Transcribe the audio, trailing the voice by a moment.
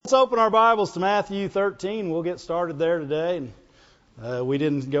Let's open our Bibles to Matthew 13. We'll get started there today. And we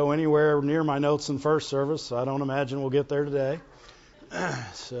didn't go anywhere near my notes in first service, so I don't imagine we'll get there today.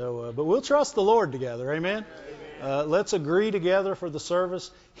 But we'll trust the Lord together. Amen? Let's agree together for the service.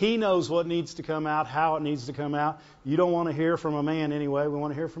 He knows what needs to come out, how it needs to come out. You don't want to hear from a man anyway. We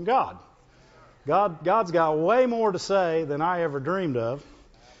want to hear from God. God's got way more to say than I ever dreamed of.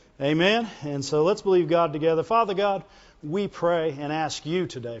 Amen? And so let's believe God together. Father God, we pray and ask you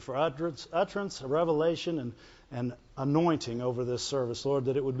today for utterance, revelation, and anointing over this service, Lord,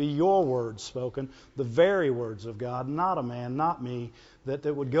 that it would be your words spoken, the very words of God, not a man, not me, that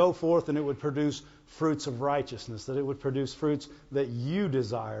it would go forth and it would produce fruits of righteousness, that it would produce fruits that you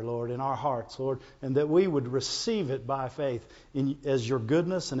desire, Lord, in our hearts, Lord, and that we would receive it by faith as your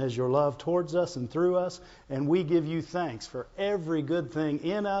goodness and as your love towards us and through us. And we give you thanks for every good thing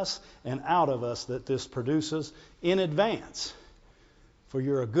in us and out of us that this produces in advance. For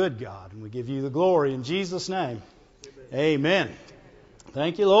you're a good God, and we give you the glory in Jesus' name. Amen.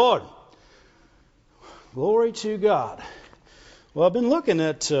 Thank you, Lord. Glory to God. Well, I've been looking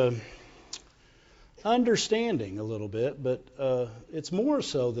at understanding a little bit, but it's more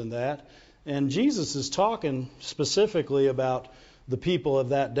so than that. And Jesus is talking specifically about the people of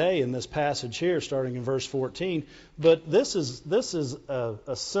that day in this passage here, starting in verse 14. But this is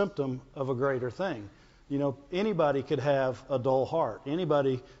a symptom of a greater thing. You know, anybody could have a dull heart.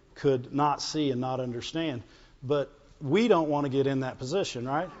 Anybody could not see and not understand. But we don't want to get in that position,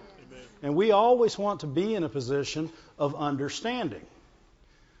 right? Amen. And we always want to be in a position of understanding.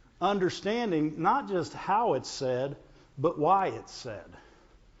 Understanding not just how it's said, but why it's said.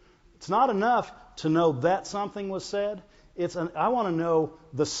 It's not enough to know that something was said. I want to know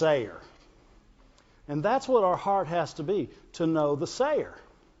the sayer. And that's what our heart has to be, to know the sayer.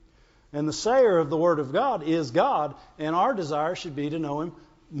 And the sayer of the Word of God is God, and our desire should be to know Him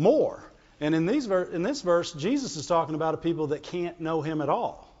more. And in this verse, Jesus is talking about a people that can't know Him at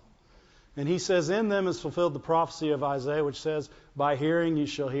all. And He says, in them is fulfilled the prophecy of Isaiah, which says, by hearing you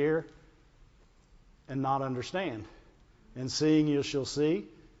shall hear and not understand. And seeing you shall see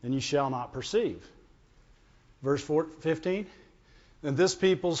and you shall not perceive. Verse 15, and this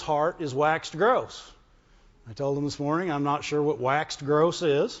people's heart is waxed gross. I told them this morning, I'm not sure what waxed gross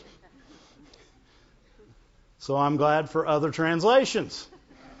is. So I'm glad for other translations.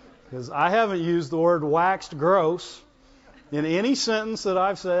 Because I haven't used the word waxed gross in any sentence that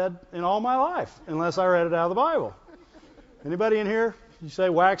I've said in all my life, unless I read it out of the Bible. Anybody in here, you say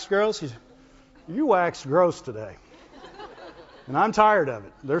waxed gross? You waxed gross today. And I'm tired of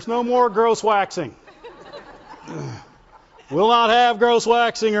it. There's no more gross waxing. We'll not have gross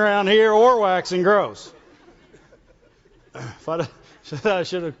waxing around here or waxing gross.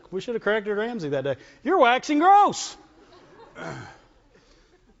 We should have corrected Ramsey that day. You're waxing gross.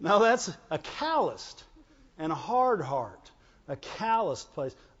 Now that's a calloused and a hard heart, a calloused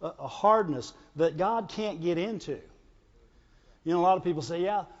place, a hardness that God can't get into. You know, a lot of people say,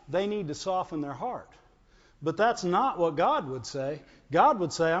 yeah, they need to soften their heart. But that's not what God would say. God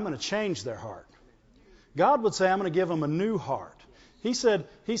would say, I'm going to change their heart. God would say, I'm going to give them a new heart. He said,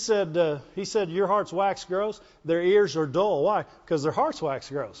 your heart's wax gross, their ears are dull. Why? Because their heart's wax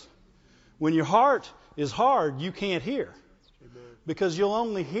gross. When your heart is hard, you can't hear. Because you'll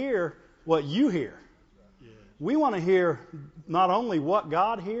only hear what you hear. We want to hear not only what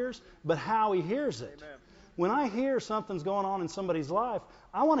God hears, but how He hears it. When I hear something's going on in somebody's life,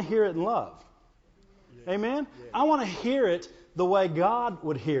 I want to hear it in love. Amen? I want to hear it the way God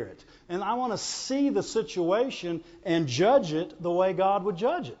would hear it. And I want to see the situation and judge it the way God would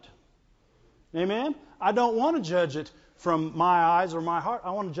judge it. Amen? I don't want to judge it from my eyes or my heart.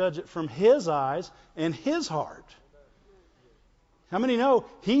 I want to judge it from His eyes and His heart. How many know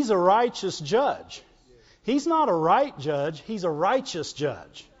He's a righteous judge? He's not a right judge. He's a righteous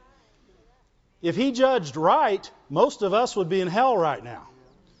judge. If He judged right, most of us would be in hell right now.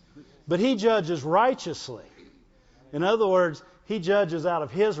 But He judges righteously. In other words, He judges out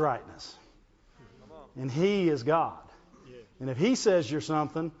of His rightness. And He is God. And if He says you're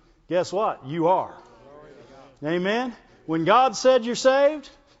something, guess what? You are. Amen? When God said you're saved,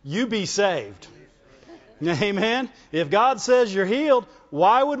 you be saved. Amen? If God says you're healed,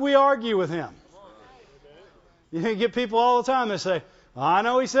 why would we argue with Him? You get people all the time, they say, I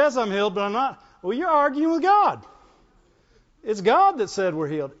know He says I'm healed, but I'm not. Well, you're arguing with God. It's God that said we're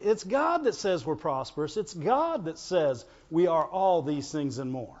healed. It's God that says we're prosperous. It's God that says we are all these things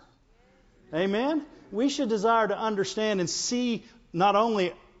and more. Amen? We should desire to understand and see not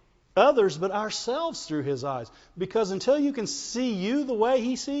only others, but ourselves through His eyes. Because until you can see you the way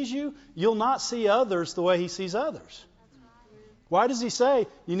He sees you, you'll not see others the way He sees others. Why does he say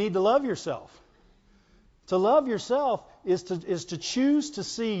you need to love yourself? To love yourself is to choose to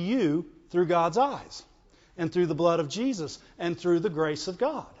see you through God's eyes and through the blood of Jesus and through the grace of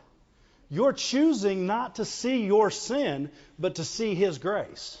God. You're choosing not to see your sin, but to see His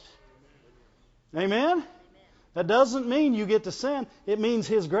grace. Amen? That doesn't mean you get to sin. It means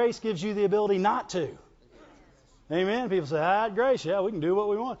His grace gives you the ability not to. Amen? People say, grace, yeah, we can do what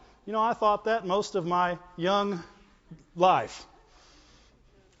we want. You know, I thought that most of my young life.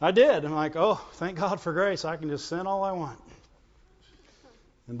 I did. I'm like, oh, thank God for grace. I can just sin all I want.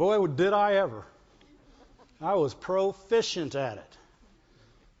 And boy, did I ever. I was proficient at it.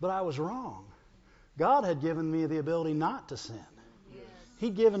 But I was wrong. God had given me the ability not to sin. Yes.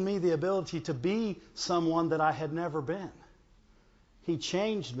 He'd given me the ability to be someone that I had never been. He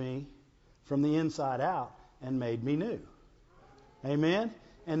changed me from the inside out and made me new. Amen?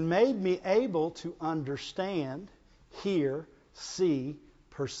 And made me able to understand, hear, see,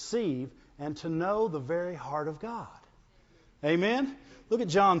 perceive, and to know the very heart of God. Amen? Look at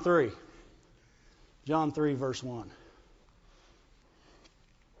John 3. John 3, verse 1.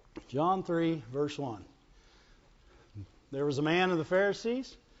 John 3, verse 1. There was a man of the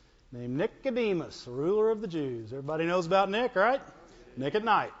Pharisees named Nicodemus, a ruler of the Jews. Everybody knows about Nick, right? Nick at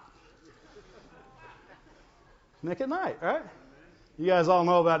night. Nick at night, right? You guys all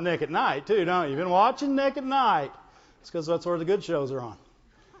know about Nick at night, too, don't you? You've been watching Nick at night. It's because that's where the good shows are on.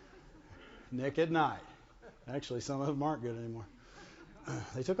 Nick at night. Actually, some of them aren't good anymore.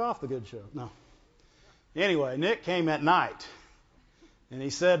 They took off the good show. No. Anyway, Nick came at night. And he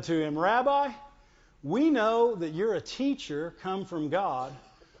said to him, Rabbi, we know that you're a teacher come from God,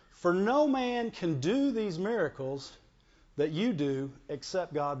 for no man can do these miracles that you do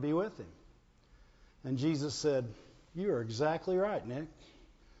except God be with him. And Jesus said, you are exactly right, Nick.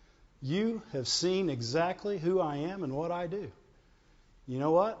 You have seen exactly who I am and what I do. You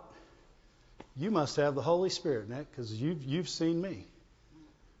know what? You must have the Holy Spirit, Nick, because you've seen me.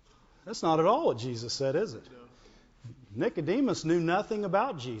 That's not at all what Jesus said, is it? Nicodemus knew nothing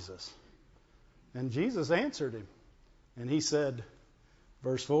about Jesus. And Jesus answered him. And he said,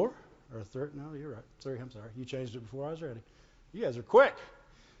 verse 4, or 3, no, you're right. 3, I'm sorry. You changed it before I was ready. You guys are quick.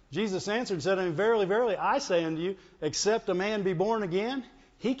 Jesus answered and said unto him, verily, verily, I say unto you, except a man be born again,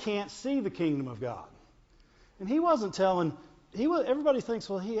 he can't see the kingdom of God. And he wasn't telling, everybody thinks,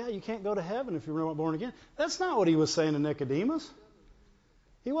 well, yeah, you can't go to heaven if you're not born again. That's not what he was saying to Nicodemus.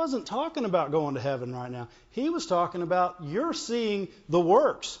 He wasn't talking about going to heaven right now. He was talking about you're seeing the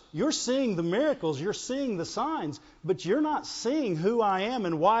works. You're seeing the miracles. You're seeing the signs. But you're not seeing who I am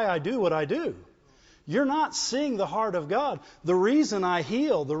and why I do what I do. You're not seeing the heart of God. The reason I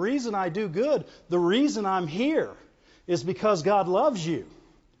heal, the reason I do good, the reason I'm here is because God loves you.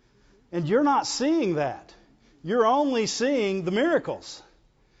 And you're not seeing that. You're only seeing the miracles.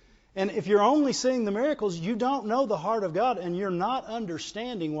 And if you're only seeing the miracles, you don't know the heart of God, and you're not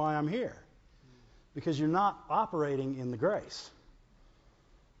understanding why I'm here. Because you're not operating in the grace.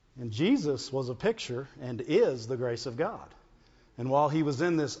 And Jesus was a picture and is the grace of God. And while He was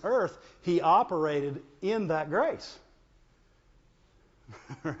in this earth, He operated in that grace.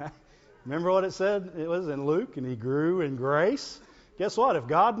 Right? Remember what it said? It was in Luke, and He grew in grace. Guess what?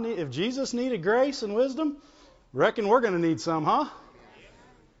 If Jesus needed grace and wisdom, reckon we're going to need some, huh?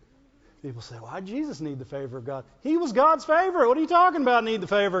 People say, why did Jesus need the favor of God? He was God's favorite. What are you talking about, need the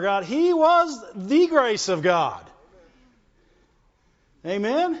favor of God? He was the grace of God.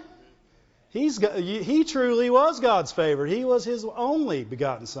 Amen? He truly was God's favorite. He was His only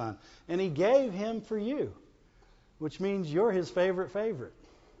begotten Son. And He gave Him for you, which means you're His favorite.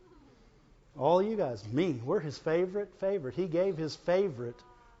 All you guys, me, we're His favorite. He gave His favorite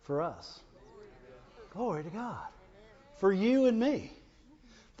for us. Glory to God. For you and me.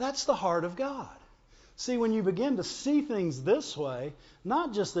 That's the heart of God. See, when you begin to see things this way,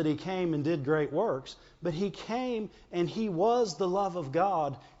 not just that He came and did great works, but He came and He was the love of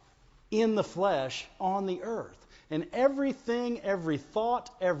God in the flesh on the earth. And everything, every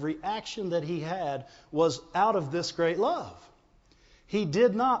thought, every action that He had was out of this great love. He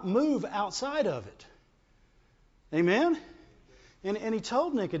did not move outside of it. Amen? And He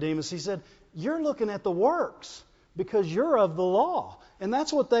told Nicodemus, He said, you're looking at the works because you're of the law. And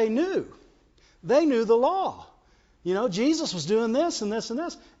that's what they knew. They knew the law. You know, Jesus was doing this and this and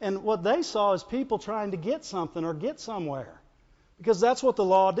this. And what they saw is people trying to get something or get somewhere. Because that's what the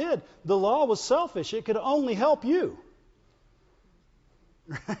law did. The law was selfish. It could only help you.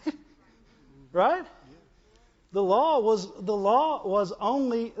 Right? Right? The law was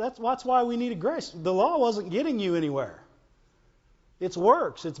only, that's why we needed grace. The law wasn't getting you anywhere. It's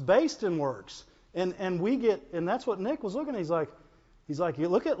works. It's based in works. And that's what Nick was looking at. He's like, He's like, you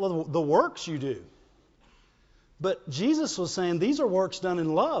look at the works you do. But Jesus was saying these are works done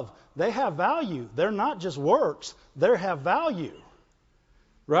in love. They have value. They're not just works. They have value.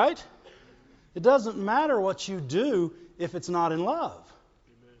 Right? It doesn't matter what you do if it's not in love.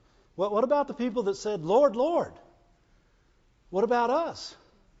 What about the people that said, Lord, Lord? What about us?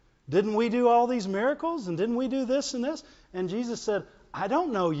 Didn't we do all these miracles? And didn't we do this and this? And Jesus said, I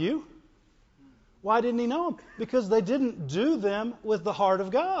don't know you. Why didn't he know them? Because they didn't do them with the heart of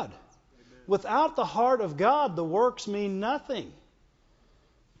God. Without the heart of God, the works mean nothing.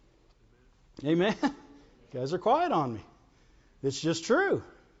 Amen? You guys are quiet on me. It's just true.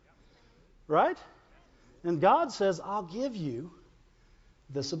 Right? And God says, I'll give you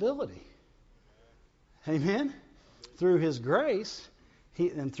this ability. Amen? Through His grace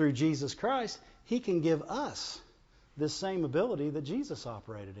and through Jesus Christ, He can give us this same ability that Jesus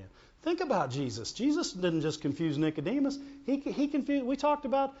operated in. Think about Jesus. Jesus didn't just confuse Nicodemus. He confused. We talked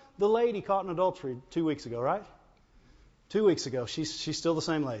about the lady caught in adultery 2 weeks ago, right? 2 weeks ago. She's still the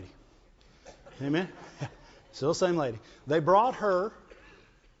same lady. Amen? Still the same lady. They brought her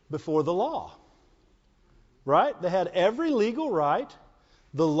before the law. Right? They had every legal right.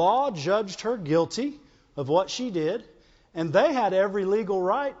 The law judged her guilty of what she did. And they had every legal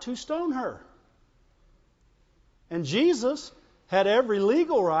right to stone her. And Jesus had every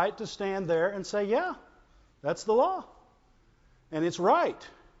legal right to stand there and say, yeah, that's the law. And it's right.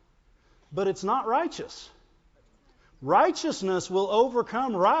 But it's not righteous. Righteousness will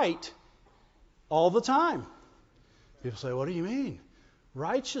overcome right all the time. People say, what do you mean?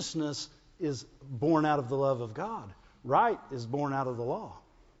 Righteousness is born out of the love of God. Right is born out of the law.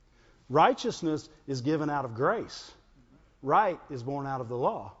 Righteousness is given out of grace. Right is born out of the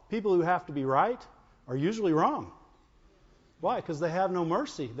law. People who have to be right are usually wrong. Why? Because they have no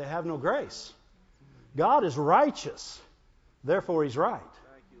mercy. They have no grace. God is righteous. Therefore, He's right.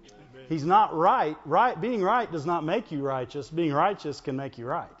 He's not right. Being right does not make you righteous. Being righteous can make you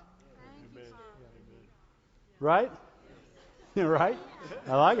right. Right? You're right?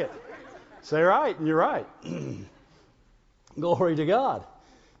 I like it. Say right and you're right. Glory to God.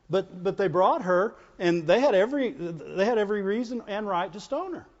 But they brought her and they had every reason and right to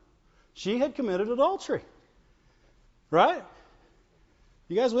stone her. She had committed adultery. Right?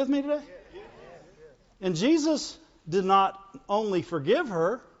 You guys with me today? And Jesus did not only forgive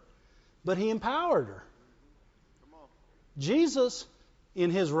her, but He empowered her. Jesus,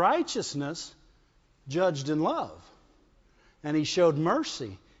 in His righteousness, judged in love. And He showed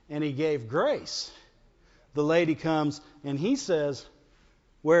mercy. And He gave grace. The lady comes and He says,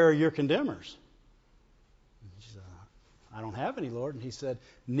 where are your condemners? She said, I don't have any, Lord. And He said,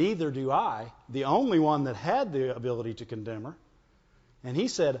 neither do I, the only one that had the ability to condemn her. And He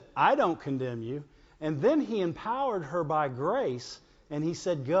said, I don't condemn you. And then He empowered her by grace, and He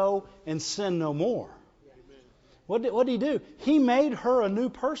said, go and sin no more. What did He do? He made her a new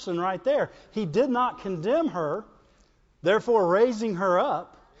person right there. He did not condemn her, therefore raising her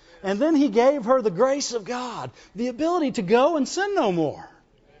up. And then He gave her the grace of God, the ability to go and sin no more.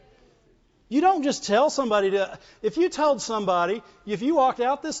 You don't just tell somebody to... If you told somebody, if you walked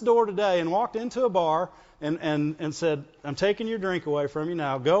out this door today and walked into a bar and said, I'm taking your drink away from you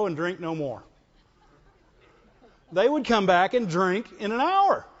now, go and drink no more. They would come back and drink in an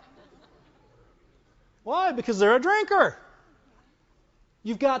hour. Why? Because they're a drinker.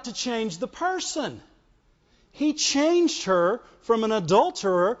 You've got to change the person. He changed her from an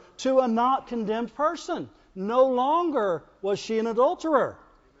adulterer to a not condemned person. No longer was she an adulterer.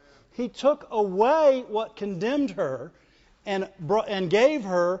 He took away what condemned her and gave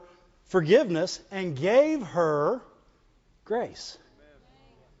her forgiveness and gave her grace,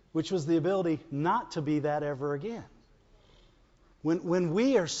 which was the ability not to be that ever again. When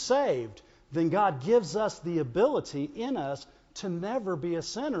we are saved, then God gives us the ability in us to never be a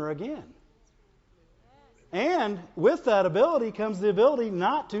sinner again. And with that ability comes the ability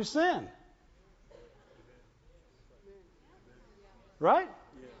not to sin. Right?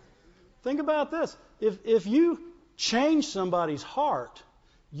 Think about this. If you change somebody's heart,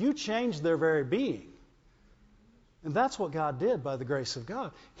 you change their very being. And that's what God did by the grace of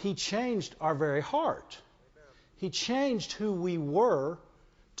God. He changed our very heart. He changed who we were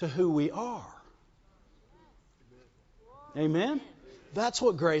to who we are. Amen? That's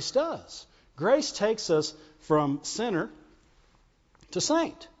what grace does. Grace takes us from sinner to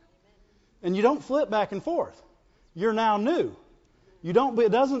saint. And you don't flip back and forth. You're now new.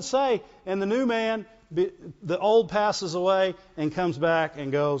 It doesn't say, and the new man, the old passes away and comes back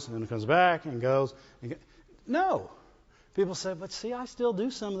and goes, and comes back and goes. No. People say, but see, I still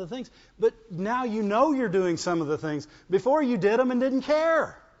do some of the things. But now you know you're doing some of the things. Before you did them and didn't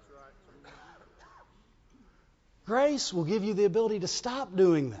care. Grace will give you the ability to stop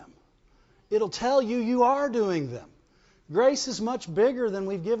doing them. It'll tell you you are doing them. Grace is much bigger than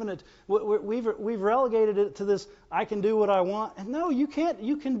we've given it. We've relegated it to this, I can do what I want. And no, you can't.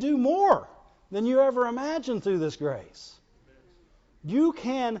 You can do more than you ever imagined through this grace. You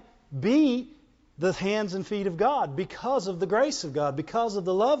can be the hands and feet of God because of the grace of God, because of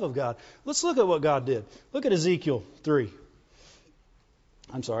the love of God. Let's look at what God did. Look at Ezekiel 36.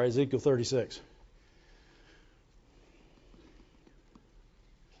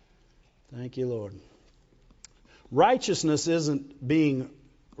 Thank you, Lord. Righteousness isn't being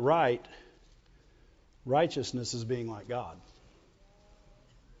right. Righteousness is being like God.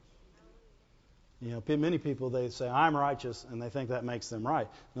 You know, many people, they say, I'm righteous, and they think that makes them right.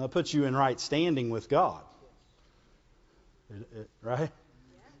 Now, that puts you in right standing with God. Right?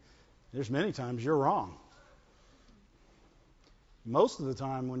 There's many times you're wrong. Most of the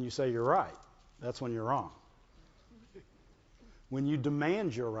time when you say you're right, that's when you're wrong. When you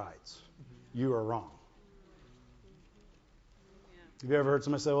demand your rights, you are wrong. Have you ever heard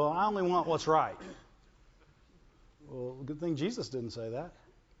somebody say, well, I only want what's right? Well, good thing Jesus didn't say that.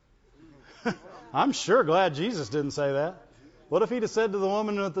 I'm sure glad Jesus didn't say that. What if he'd have said to the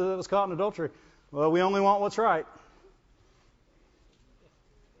woman that was caught in adultery, well, we only want what's right?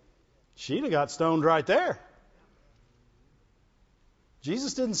 She'd have got stoned right there.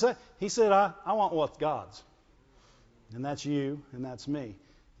 Jesus didn't say, he said, I want what's God's. And that's you, and that's me.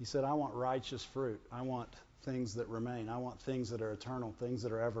 He said, I want righteous fruit. I want things that remain. I want things that are eternal, things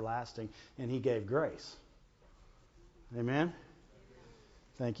that are everlasting. And he gave grace. Amen?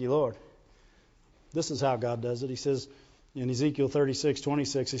 Thank you, Lord. This is how God does it. He says in Ezekiel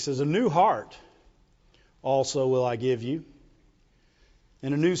 36:26, he says, a new heart also will I give you,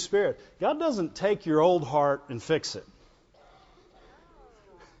 and a new spirit. God doesn't take your old heart and fix it.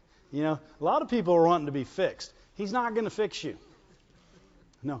 You know, a lot of people are wanting to be fixed. He's not going to fix you.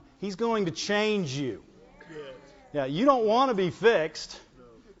 No, he's going to change you. Yeah, you don't want to be fixed,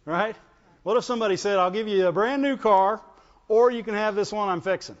 right? What if somebody said, I'll give you a brand new car, or you can have this one I'm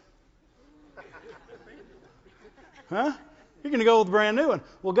fixing? Huh? You're going to go with a brand new one.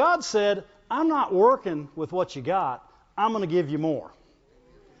 Well, God said, I'm not working with what you got. I'm going to give you more.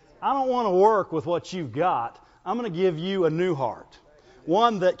 I don't want to work with what you've got. I'm going to give you a new heart.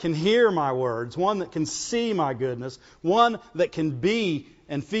 One that can hear my words. One that can see my goodness. One that can be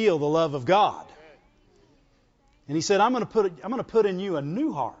and feel the love of God. And he said, I'm going to put in you a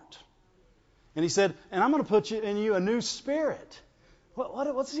new heart. And he said, and I'm going to put in you a new spirit.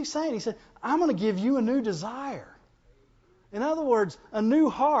 What's he saying? He said, I'm going to give you a new desire. In other words, a new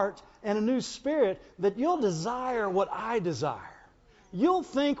heart and a new spirit that you'll desire what I desire. You'll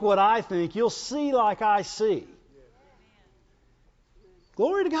think what I think. You'll see like I see.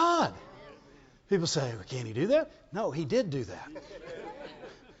 Glory to God. People say, well, can he do that? No, he did do that.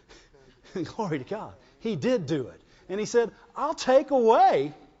 Glory to God. He did do it. And he said, I'll take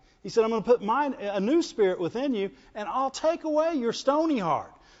away. He said, I'm going to put a new spirit within you, and I'll take away your stony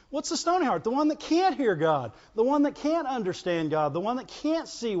heart. What's the stony heart? The one that can't hear God. The one that can't understand God. The one that can't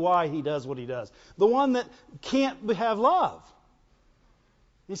see why he does what he does. The one that can't have love.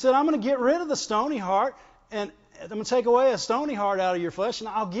 He said, I'm going to get rid of the stony heart, and I'm going to take away a stony heart out of your flesh, and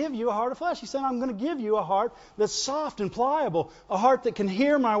I'll give you a heart of flesh. He said, I'm going to give you a heart that's soft and pliable, a heart that can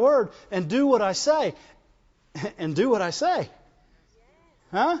hear my word and do what I say. And do what I say.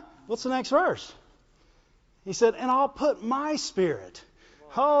 Huh? What's the next verse? He said, and I'll put my spirit.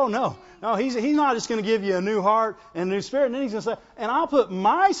 Oh, no. No, he's not just going to give you a new heart and a new spirit. And then he's going to say, and I'll put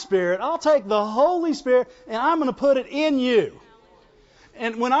my spirit, I'll take the Holy Spirit, and I'm going to put it in you.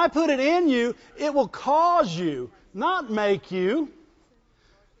 And when I put it in you, it will cause you, not make you.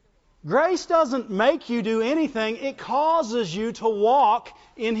 Grace doesn't make you do anything. It causes you to walk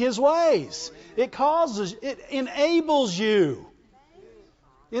in His ways. It enables you.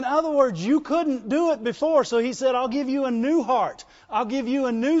 In other words, you couldn't do it before, so He said, I'll give you a new heart. I'll give you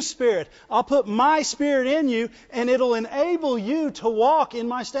a new spirit. I'll put my spirit in you, and it'll enable you to walk in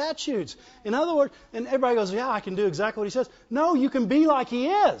my statutes. In other words, and everybody goes, yeah, I can do exactly what He says. No, you can be like He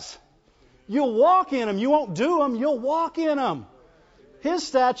is. You'll walk in them. You won't do them. You'll walk in them. His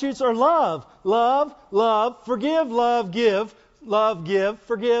statutes are love. Love, love, forgive, love, give,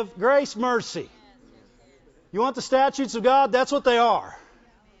 forgive, grace, mercy. You want the statutes of God? That's what they are.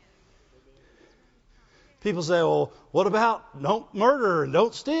 People say, well, what about don't murder and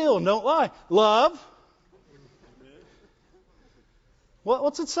don't steal and don't lie? Love.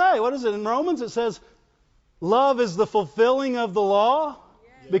 What's it say? What is it in Romans? It says, Love is the fulfilling of the law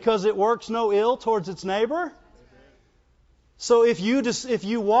because it works no ill towards its neighbor. So if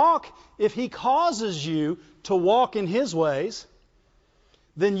He causes you to walk in His ways,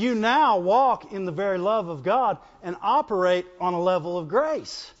 then you now walk in the very love of God and operate on a level of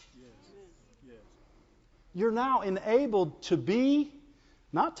grace. You're now enabled to be,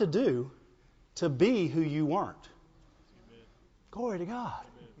 not to do, to be who you weren't. Glory to God.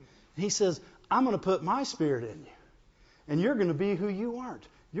 He says, I'm going to put my Spirit in you. And you're going to be who you weren't.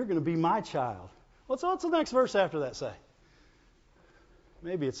 You're going to be my child. What's the next verse after that say?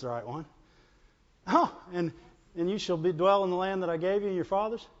 Maybe it's the right one. Oh, and you shall dwell in the land that I gave you, your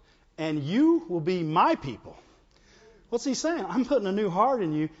fathers, and you will be my people. What's he saying? I'm putting a new heart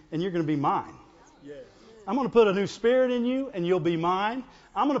in you, and you're going to be mine. Yes. I'm going to put a new spirit in you, and you'll be mine.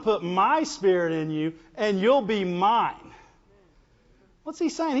 I'm going to put my Spirit in you, and you'll be mine. What's he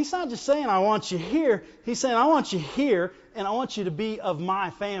saying? He's not just saying, I want you here. He's saying, I want you here, and I want you to be of my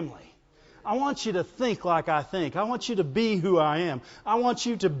family. I want you to think like I think. I want you to be who I am. I want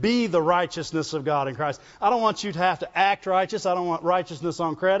you to be the righteousness of God in Christ. I don't want you to have to act righteous. I don't want righteousness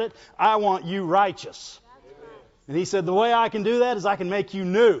on credit. I want you righteous. And he said, the way I can do that is I can make you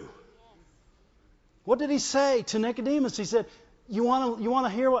new. What did he say to Nicodemus? He said, you want to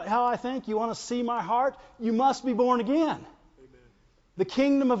hear how I think? You want to see my heart? You must be born again. The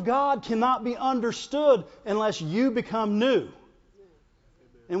kingdom of God cannot be understood unless you become new.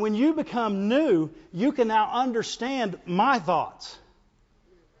 And when you become new, you can now understand my thoughts.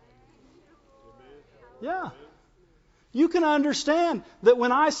 Yeah. You can understand that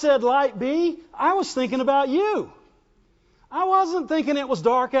when I said light be, I was thinking about you. I wasn't thinking it was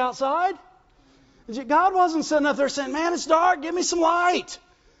dark outside. God wasn't sitting up there saying, man, it's dark, give me some light.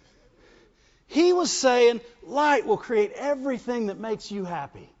 He was saying, light will create everything that makes you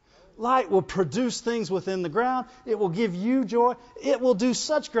happy. Light will produce things within the ground. It will give you joy. It will do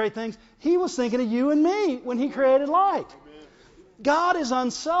such great things. He was thinking of you and me when He created light. God is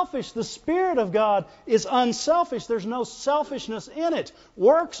unselfish. The Spirit of God is unselfish. There's no selfishness in it.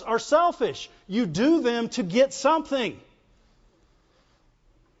 Works are selfish. You do them to get something.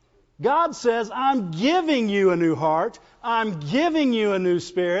 God says, I'm giving you a new heart. I'm giving you a new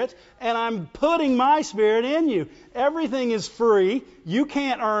spirit, and I'm putting my Spirit in you. Everything is free. You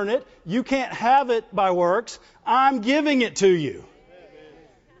can't earn it. You can't have it by works. I'm giving it to you.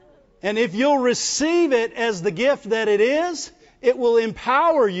 And if you'll receive it as the gift that it is, it will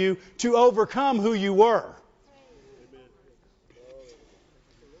empower you to overcome who you were.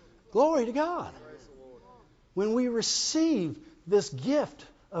 Glory to God. When we receive this gift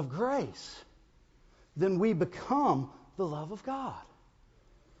of grace, then we become the love of God.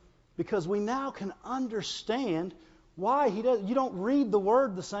 Because we now can understand why He does. You don't read the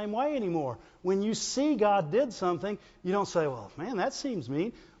Word the same way anymore. When you see God did something, you don't say, well, man, that seems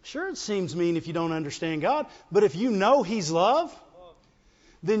mean. Sure, it seems mean if you don't understand God. But if you know He's love,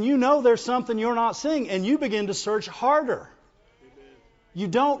 then you know there's something you're not seeing, and you begin to search harder. You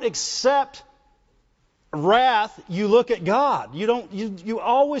don't accept wrath, you look at God. You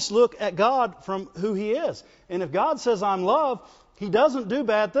always look at God from who He is. And if God says, I'm love, He doesn't do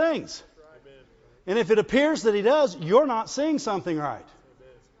bad things. And if it appears that He does, you're not seeing something right.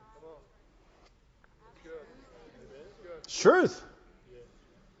 It's truth.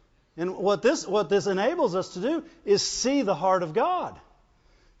 And what this enables us to do is see the heart of God.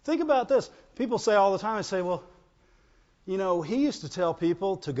 Think about this. People say all the time, they say, well, you know, He used to tell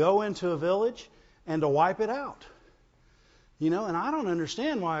people to go into a village and to wipe it out. You know, and I don't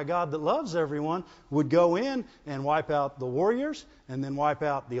understand why a God that loves everyone would go in and wipe out the warriors and then wipe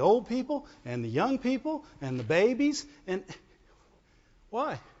out the old people and the young people and the babies. And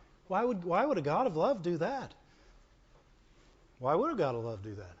why? Why would a God of love do that? Why would a God of love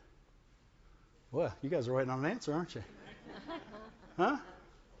do that? Well, you guys are waiting on an answer, aren't you? Huh?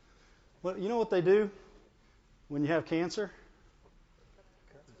 Well, you know what they do when you have cancer?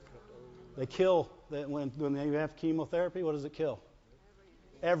 They kill, when you have chemotherapy, what does it kill?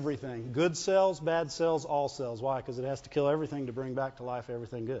 Everything. Good cells, bad cells, all cells. Why? Because it has to kill everything to bring back to life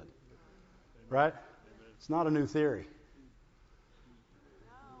everything good. Right? It's not a new theory.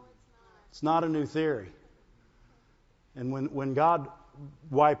 It's not a new theory. And when God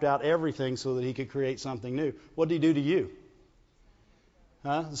wiped out everything so that He could create something new, what did He do to you?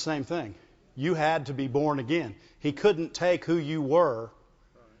 Huh? The same thing. You had to be born again. He couldn't take who you were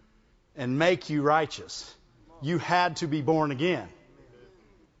and make you righteous. You had to be born again.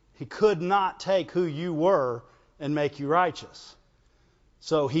 He could not take who you were and make you righteous.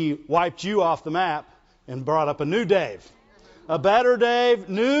 So He wiped you off the map and brought up a new Dave. A better day,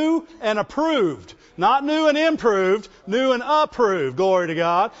 new and approved. Not new and improved, new and approved, glory to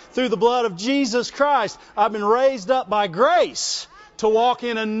God. Through the blood of Jesus Christ, I've been raised up by grace to walk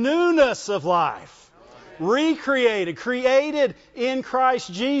in a newness of life. Recreated, created in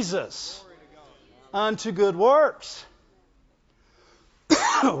Christ Jesus unto good works.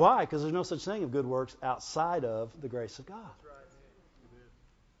 Why? Because there's no such thing of good works outside of the grace of God.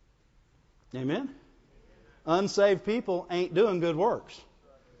 Amen? Unsaved people ain't doing good works.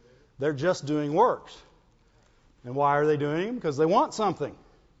 They're just doing works. And why are they doing them? Because they want something.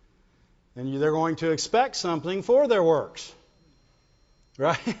 And they're going to expect something for their works.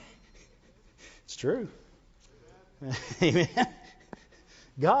 Right? It's true. Amen.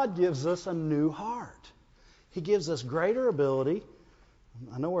 God gives us a new heart. He gives us greater ability.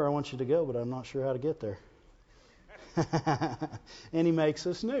 I know where I want you to go, but I'm not sure how to get there. And He makes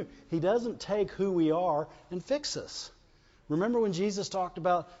us new. He doesn't take who we are and fix us. Remember when Jesus talked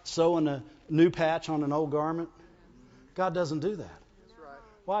about sewing a new patch on an old garment? God doesn't do that.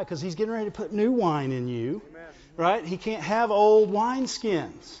 Why? Because He's getting ready to put new wine in you. Right? He can't have old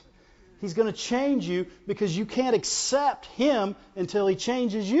wineskins. He's going to change you because you can't accept Him until He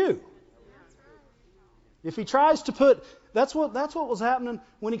changes you. If He tries to put... That's what was happening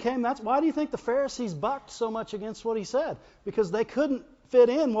when He came. Why do you think the Pharisees bucked so much against what He said? Because they couldn't fit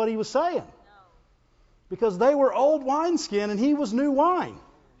in what He was saying. Because they were old wineskin and He was new wine.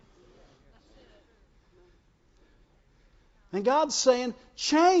 And God's saying,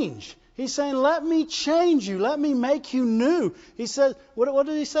 change. He's saying, let me change you. Let me make you new. He says, what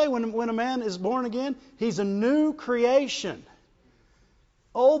did He say when a man is born again? He's a new creation.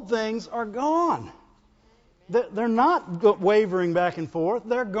 Old things are gone. They're not wavering back and forth.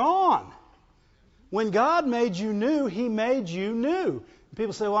 They're gone. When God made you new, He made you new.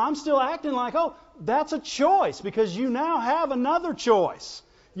 People say, well, I'm still acting like, oh, that's a choice, because you now have another choice.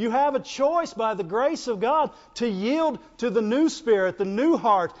 You have a choice by the grace of God to yield to the new spirit, the new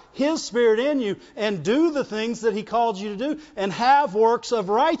heart, His Spirit in you, and do the things that He called you to do, and have works of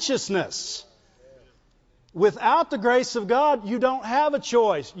righteousness. Without the grace of God, you don't have a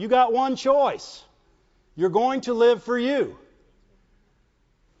choice. You got one choice. You're going to live for you.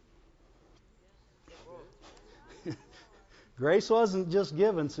 Grace wasn't just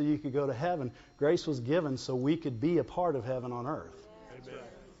given so you could go to heaven. Grace was given so we could be a part of heaven on earth.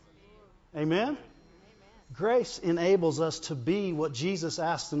 Amen? Amen? Grace enables us to be what Jesus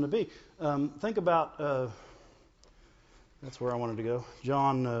asked them to be. Think about, that's where I wanted to go.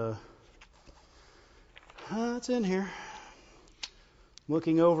 John, it's in here.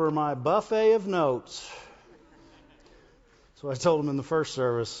 Looking over my buffet of notes. So I told them in the first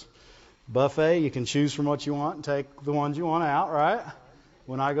service, buffet, you can choose from what you want and take the ones you want out, right?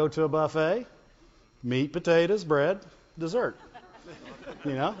 When I go to a buffet, meat, potatoes, bread, dessert.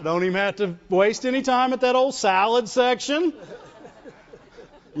 You know, don't even have to waste any time at that old salad section.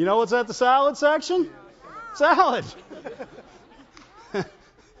 You know what's at the salad section? Salad.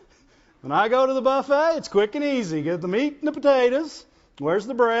 When I go to the buffet, it's quick and easy. Get the meat and the potatoes. Where's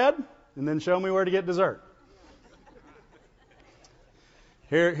the bread? And then show me where to get dessert.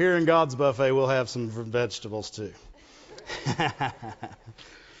 Here in God's buffet, we'll have some vegetables too.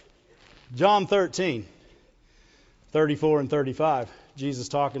 John 13, 34 and 35. Jesus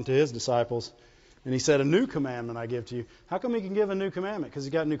talking to His disciples. And He said, a new commandment I give to you. How come He can give a new commandment? Because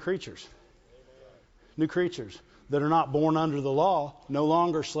He got new creatures. New creatures that are not born under the law, no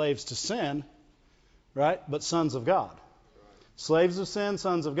longer slaves to sin, right? But sons of God. Slaves of sin,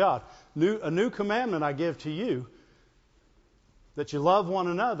 sons of God. A new commandment I give to you, that you love one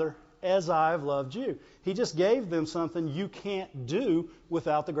another as I have loved you. He just gave them something you can't do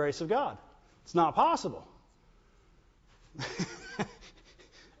without the grace of God. It's not possible.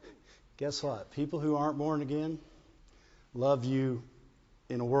 Guess what? People who aren't born again love you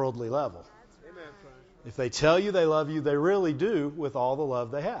in a worldly level. If they tell you they love you, they really do with all the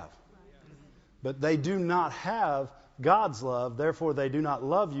love they have. But they do not have God's love, therefore they do not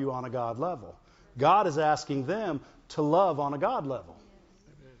love you on a God level. God is asking them to love on a God level.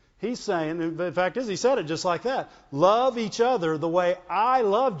 He's saying, the fact is, He said it just like that. Love each other the way I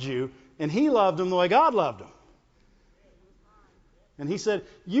loved you, and He loved them the way God loved them. And He said,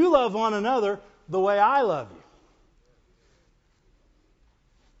 you love one another the way I love you.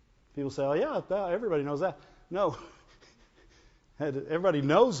 People say, oh yeah, everybody knows that. No. Everybody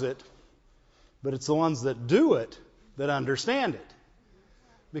knows it, but it's the ones that do it that understand it.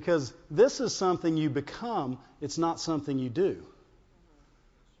 Because this is something you become, it's not something you do.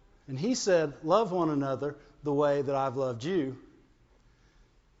 And He said, love one another the way that I've loved you.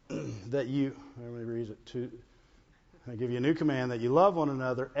 That you, let me read it too. I give you a new command, that you love one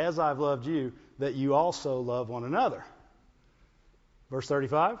another as I've loved you, that you also love one another. Verse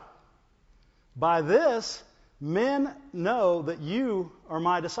 35. By this, men know that you are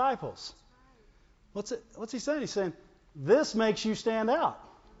my disciples. What's he saying? He's saying, this makes you stand out.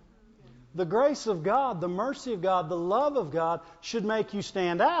 The grace of God, the mercy of God, the love of God should make you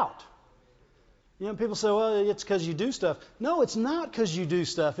stand out. You know, people say, well, it's because you do stuff. No, it's not because you do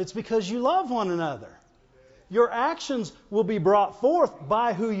stuff. It's because you love one another. Your actions will be brought forth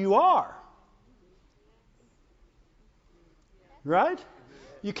by who you are. Right?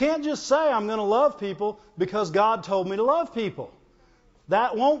 You can't just say, I'm going to love people because God told me to love people.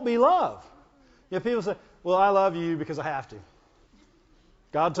 That won't be love. You know, people say, well, I love you because I have to.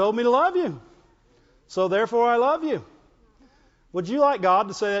 God told me to love you. So therefore I love you. Would you like God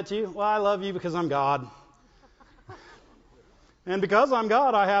to say that to you? Well, I love you because I'm God. And because I'm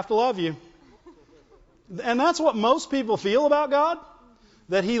God, I have to love you. And that's what most people feel about God,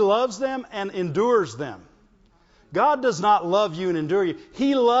 that He loves them and endures them. God does not love you and endure you.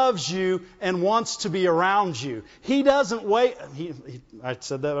 He loves you and wants to be around you. He doesn't wait. I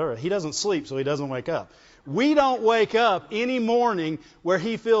said that earlier. He doesn't sleep, so He doesn't wake up. We don't wake up any morning where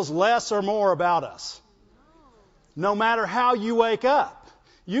He feels less or more about us. No matter how you wake up.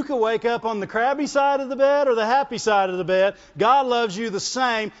 You can wake up on the crabby side of the bed or the happy side of the bed. God loves you the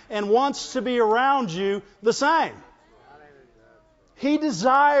same and wants to be around you the same. He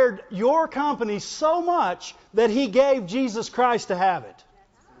desired your company so much that He gave Jesus Christ to have it.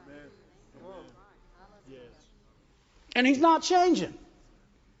 And He's not changing.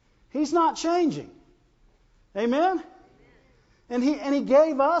 He's not changing. Amen? And He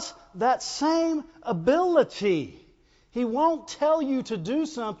gave us that same ability. He won't tell you to do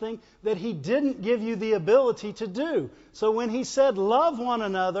something that He didn't give you the ability to do. So when He said, love one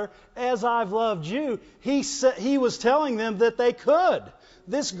another as I've loved you, He was telling them that they could.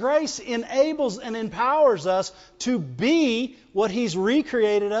 This grace enables and empowers us to be what He's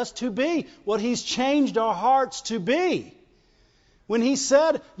recreated us to be, what He's changed our hearts to be. When He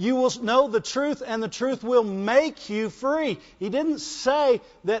said, you will know the truth and the truth will make you free, He didn't say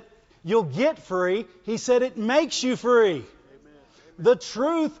that you'll get free. He said it makes you free. Amen. The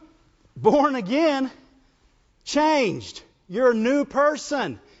truth, born again, changed. You're a new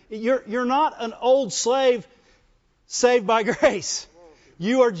person. You're not an old slave saved by grace.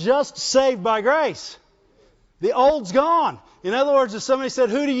 You are just saved by grace. The old's gone. In other words, if somebody said,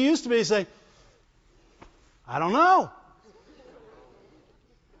 who do you used to be? You say, I don't know.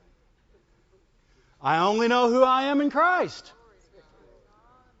 I only know who I am in Christ.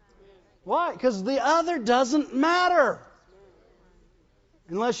 Why? Because the other doesn't matter.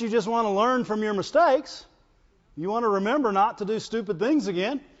 Unless you just want to learn from your mistakes. You want to remember not to do stupid things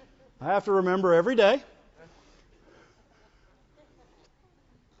again. I have to remember every day.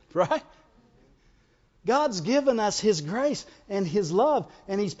 Right? God's given us His grace and His love,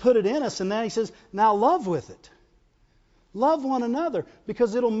 and He's put it in us, and now He says, now love with it. Love one another,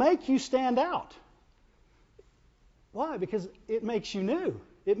 because it'll make you stand out. Why? Because it makes you new.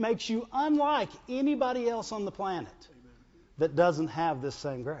 It makes you unlike anybody else on the planet that doesn't have this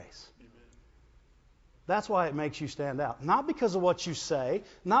same grace. That's why it makes you stand out. Not because of what you say,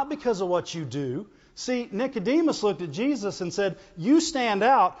 not because of what you do. See, Nicodemus looked at Jesus and said, you stand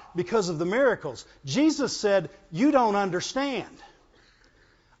out because of the miracles. Jesus said, you don't understand.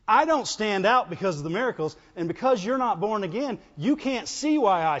 I don't stand out because of the miracles, and because you're not born again, you can't see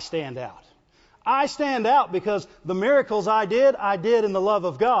why I stand out. I stand out because the miracles I did in the love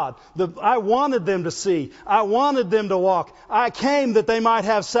of God. I wanted them to see. I wanted them to walk. I came that they might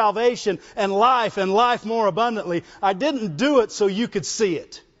have salvation and life more abundantly. I didn't do it so you could see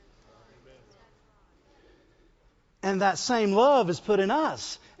it. And that same love is put in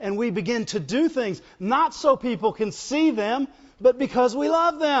us. And we begin to do things, not so people can see them, but because we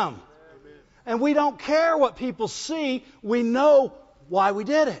love them. And we don't care what people see. We know why we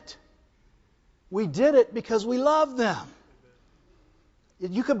did it. We did it because we love them.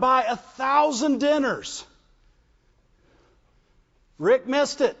 You could buy 1,000 dinners. Rick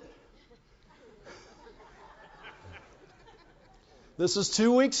missed it. This is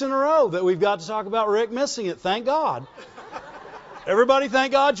 2 weeks in a row that we've got to talk about Rick missing it. Thank God. Everybody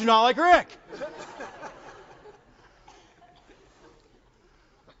thank God you're not like Rick.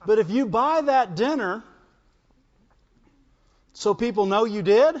 But if you buy that dinner so people know you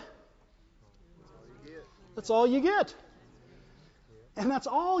did, that's all you get. And that's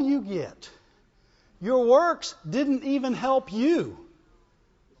all you get. Your works didn't even help you.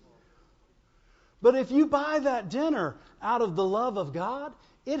 But if you buy that dinner out of the love of God,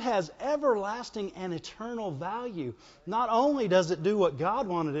 it has everlasting and eternal value. Not only does it do what God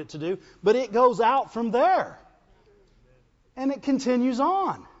wanted it to do, but it goes out from there. And it continues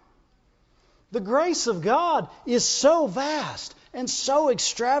on. The grace of God is so vast and so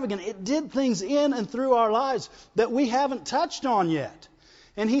extravagant. It did things in and through our lives that we haven't touched on yet.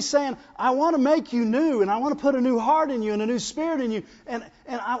 And He's saying, I want to make you new, and I want to put a new heart in you and a new spirit in you,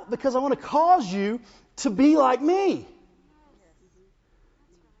 because I want to cause you to be like me.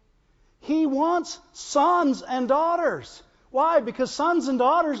 He wants sons and daughters. Why? Because sons and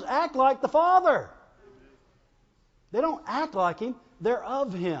daughters act like the Father. They don't act like Him, they're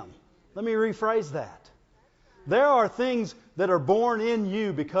of Him. Let me rephrase that. There are things that are born in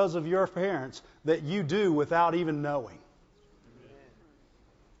you because of your parents that you do without even knowing.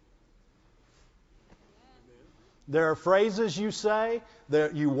 There are phrases you say,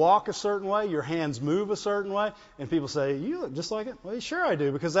 that you walk a certain way, your hands move a certain way, and people say, you look just like it. Well, sure I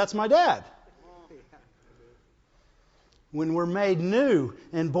do, because that's my dad. When we're made new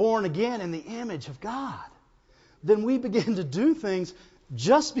and born again in the image of God, then we begin to do things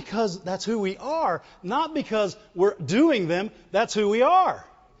just because that's who we are, not because we're doing them, that's who we are.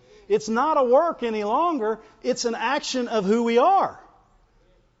 It's not a work any longer, it's an action of who we are.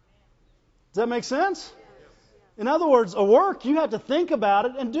 Does that make sense? In other words, a work, you have to think about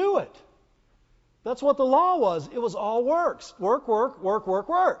it and do it. That's what the law was. It was all works. Work, work, work, work,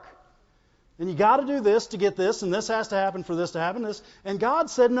 work. And you got to do this to get this, and this has to happen for this to happen. This. And God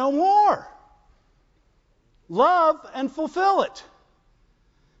said no more. Love and fulfill it.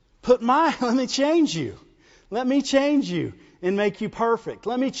 Let me change you. Let me change you and make you perfect.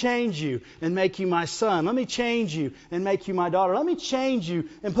 Let me change you and make you my son. Let me change you and make you my daughter. Let me change you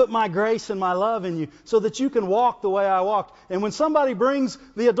and put my grace and my love in you so that you can walk the way I walked. And when somebody brings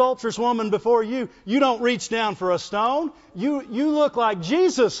the adulterous woman before you, you don't reach down for a stone. You look like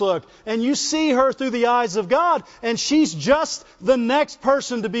Jesus looked, and you see her through the eyes of God, and she's just the next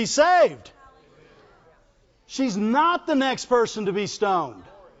person to be saved. She's not the next person to be stoned.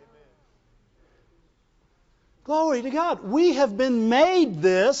 Glory to God. We have been made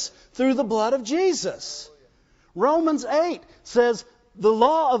this through the blood of Jesus. Romans 8 says, the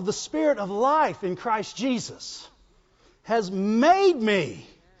law of the Spirit of life in Christ Jesus has made me.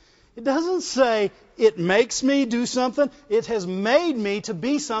 It doesn't say it makes me do something. It has made me to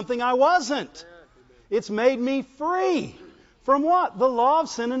be something I wasn't. It's made me free. From what? The law of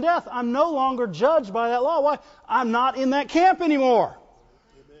sin and death. I'm no longer judged by that law. Why? I'm not in that camp anymore.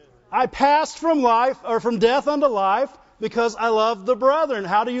 I passed from life, or from death unto life, because I love the brethren.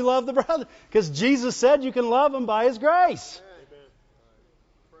 How do you love the brethren? Because Jesus said you can love them by His grace. Amen.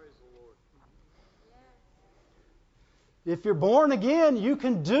 Praise the Lord. If you're born again, you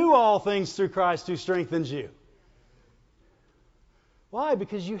can do all things through Christ who strengthens you. Why?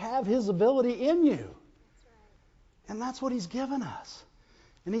 Because you have His ability in you. And that's what He's given us.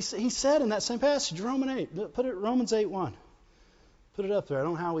 And He said in that same passage, Romans 8:1. Put it up there. I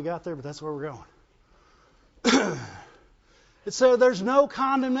don't know how we got there, but that's where we're going. It says there's no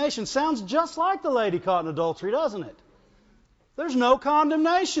condemnation. Sounds just like the lady caught in adultery, doesn't it? There's no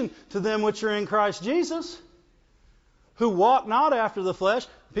condemnation to them which are in Christ Jesus, who walk not after the flesh.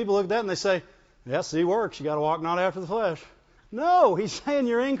 People look at that and they say, yes, see, works. You got to walk not after the flesh. No, He's saying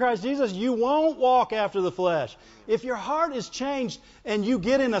you're in Christ Jesus. You won't walk after the flesh. If your heart is changed and you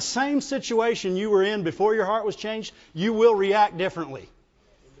get in the same situation you were in before your heart was changed, you will react differently.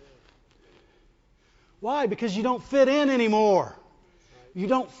 Why? Because you don't fit in anymore. You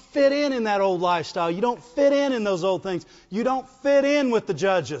don't fit in that old lifestyle. You don't fit in those old things. You don't fit in with the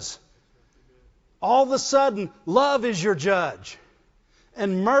judges. All of a sudden, love is your judge,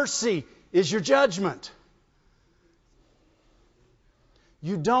 and mercy is your judgment.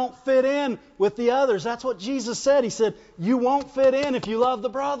 You don't fit in with the others. That's what Jesus said. He said, you won't fit in if you love the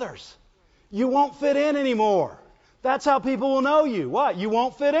brothers. You won't fit in anymore. That's how people will know you. What? You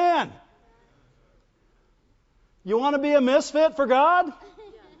won't fit in. You want to be a misfit for God?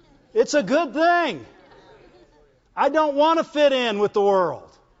 It's a good thing. I don't want to fit in with the world.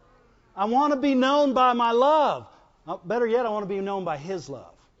 I want to be known by my love. Better yet, I want to be known by His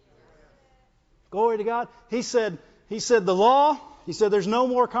love. Glory to God. He said the law, He said there's no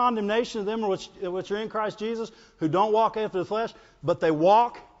more condemnation of them which are in Christ Jesus, who don't walk after the flesh, but they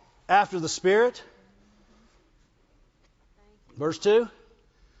walk after the Spirit. Verse 2.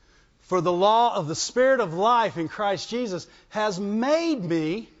 For the law of the Spirit of life in Christ Jesus has made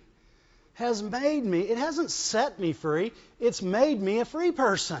me. It hasn't set me free. It's made me a free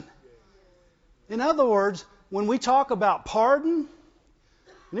person. In other words, when we talk about pardon,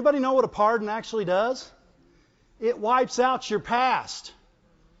 anybody know what a pardon actually does? It wipes out your past.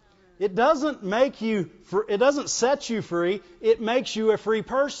 It doesn't set you free. It makes you a free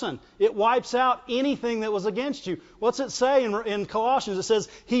person. It wipes out anything that was against you. What's it say in Colossians? It says,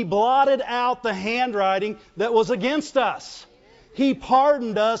 He blotted out the handwriting that was against us. He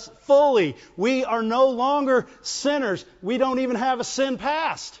pardoned us fully. We are no longer sinners. We don't even have a sin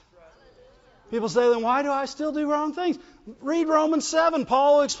past. People say, then why do I still do wrong things? Read Romans 7.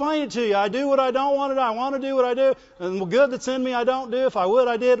 Paul will explain it to you. I do what I don't want to do. I want to do what I do. And the good that's in me I don't do. If I would,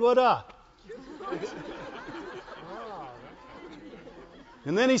 I did what I.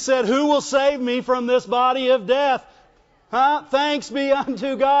 And then he said, who will save me from this body of death? Thanks be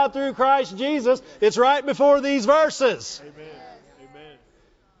unto God through Christ Jesus. It's right before these verses. Amen. Amen.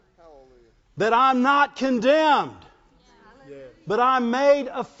 That I'm not condemned. Yeah. But I'm made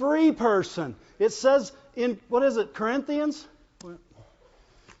a free person. It says in, Corinthians?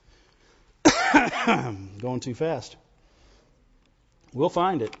 Going too fast. We'll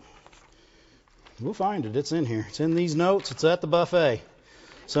find it. It's in here. It's in these notes. It's at the buffet.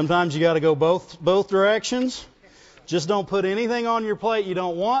 Sometimes you got to go both directions. Just don't put anything on your plate you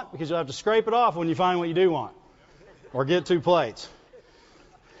don't want, because you'll have to scrape it off when you find what you do want. Or get 2 plates.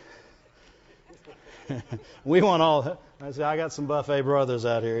 We want all. I got some buffet brothers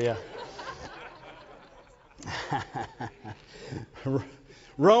out here, yeah.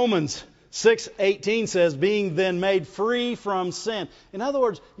 Romans 6:18 says, being then made free from sin. In other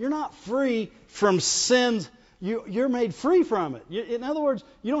words, you're not free from sins. You're made free from it. In other words,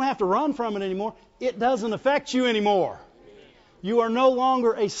 you don't have to run from it anymore. It doesn't affect you anymore. You are no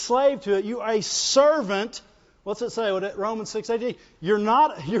longer a slave to it. You are a servant. What's it say? Romans 6:18.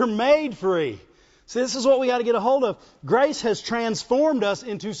 You're made free. See, this is what we got to get a hold of. Grace has transformed us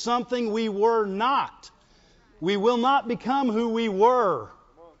into something we were not. We will not become who we were.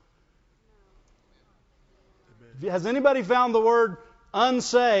 Has anybody found the word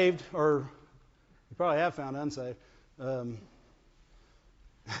unsaved? Or you probably have found unsaved. I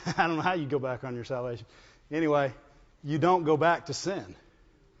don't know how you go back on your salvation. Anyway, you don't go back to sin. Amen.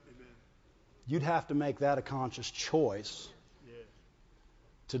 You'd have to make that a conscious choice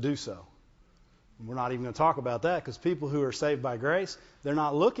to do so. We're not even going to talk about that, because people who are saved by grace, they're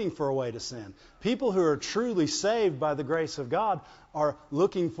not looking for a way to sin. People who are truly saved by the grace of God are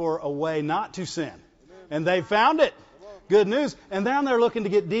looking for a way not to sin. And they've found it. Good news. And then they're looking to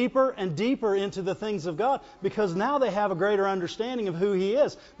get deeper and deeper into the things of God, because now they have a greater understanding of who He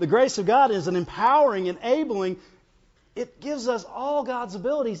is. The grace of God is an empowering, enabling. It gives us all God's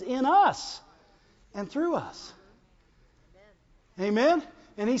abilities in us and through us. Amen?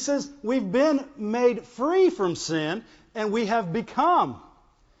 And He says we've been made free from sin, and we have become.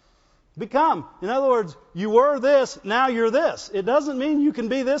 In other words, you were this, now you're this. It doesn't mean you can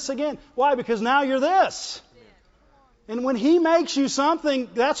be this again. Why? Because now you're this. And when He makes you something,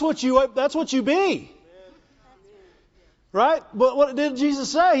 that's what you be. Right? But what did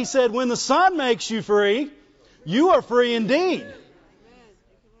Jesus say? He said, when the Son makes you free, you are free indeed.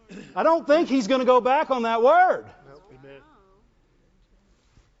 I don't think He's going to go back on that word.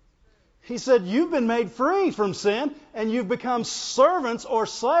 He said, you've been made free from sin, and you've become servants or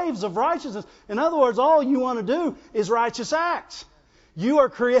slaves of righteousness. In other words, all you want to do is righteous acts. You are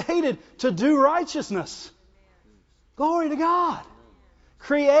created to do righteousness. Glory to God.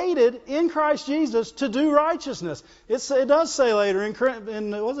 Created in Christ Jesus to do righteousness. It does say later in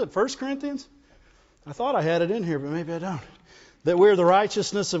was it 1 Corinthians? I thought I had it in here, but maybe I don't. That we're the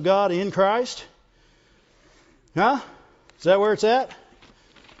righteousness of God in Christ. Huh? Is that where it's at?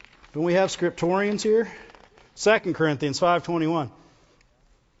 Don't we have scriptorians here? 2 Corinthians 5:21.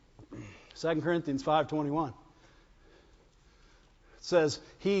 2 Corinthians 5:21. It says,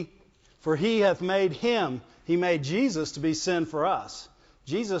 For He hath made Him, He made Jesus to be sin for us.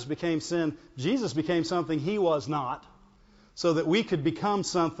 Jesus became sin. Jesus became something He was not, so that we could become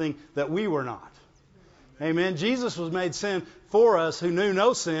something that we were not. Amen. Jesus was made sin for us who knew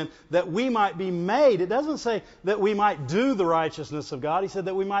no sin, that we might be made. It doesn't say that we might do the righteousness of God. He said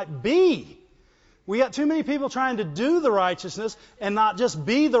that we might be. We got too many people trying to do the righteousness and not just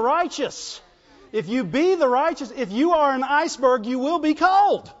be the righteous. If you be the righteous, if you are an iceberg, you will be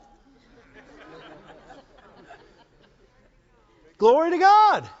cold. Glory to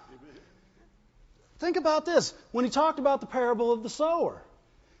God. Think about this. When He talked about the parable of the sower,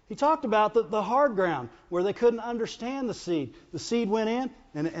 He talked about the hard ground where they couldn't understand the seed. The seed went in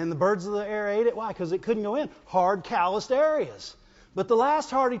and the birds of the air ate it. Why? Because it couldn't go in. Hard, calloused areas. But the last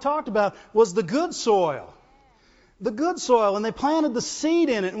heart He talked about was the good soil. the good soil, and they planted the seed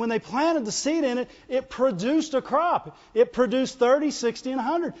in it. And when they planted the seed in it, it produced a crop. It produced 30, 60, and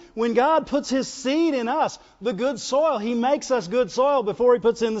 100. When God puts His seed in us, the good soil, He makes us good soil before He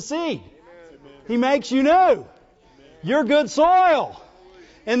puts in the seed. Amen. He makes you new. You're good soil.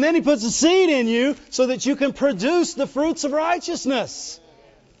 And then He puts a seed in you so that you can produce the fruits of righteousness.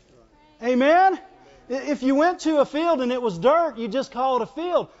 Amen? If you went to a field and it was dirt, you'd just call it a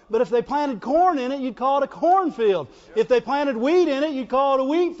field. But if they planted corn in it, you'd call it a cornfield. If they planted wheat in it, you'd call it a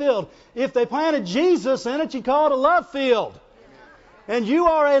wheat field. If they planted Jesus in it, you'd call it a love field. And you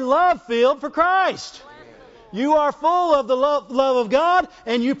are a love field for Christ. You are full of the love of God,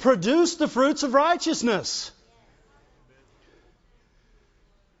 and you produce the fruits of righteousness.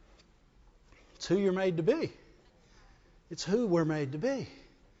 It's who you're made to be. It's who we're made to be.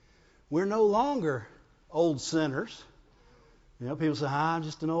 We're no longer old sinners. You know, people say, I'm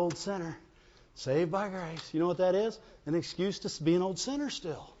just an old sinner, saved by grace. You know what that is? An excuse to be an old sinner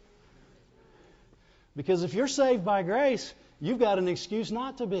still. Because if you're saved by grace, you've got an excuse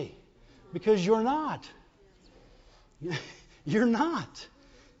not to be. Because you're not. You're not.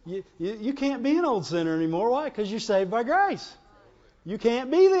 You can't be an old sinner anymore. Why? Because you're saved by grace. You can't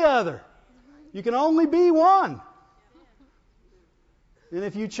be the other. You can only be one. And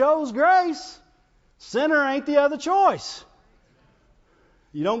if you chose grace, sinner ain't the other choice.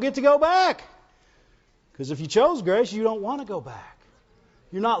 You don't get to go back. Because if you chose grace, you don't want to go back.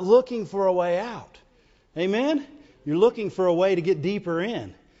 You're not looking for a way out. Amen? You're looking for a way to get deeper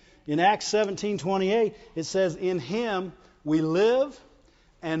in. In Acts 17:28, it says, in Him we live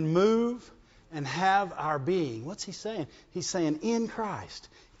and move and have our being. What's he saying? He's saying in Christ,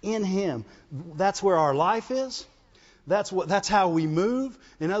 in Him. That's where our life is. That's how we move.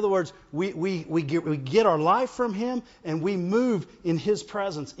 In other words, we get our life from Him, and we move in His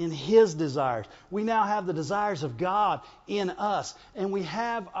presence, in His desires. We now have the desires of God in us, and we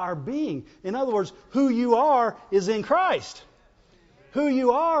have our being. In other words, who you are is in Christ. Who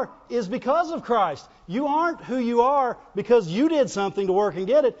you are is because of Christ. You aren't who you are because you did something to work and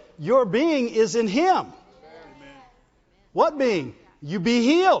get it. Your being is in Him. Amen. What being? You be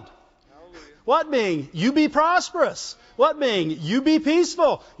healed. What being? You be prosperous. What being? You be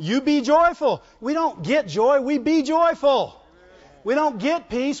peaceful. You be joyful. We don't get joy, we be joyful. We don't get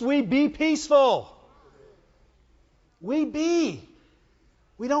peace, we be peaceful. We be.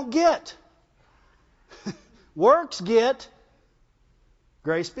 We don't get. Works get.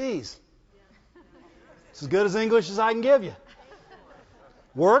 Grace bees. It's as good as English as I can give you.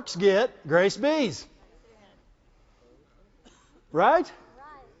 Works get. Grace bees. Right?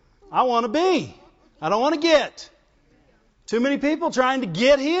 I want to be. I don't want to get. Too many people trying to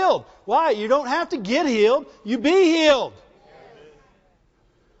get healed. Why? You don't have to get healed. You be healed.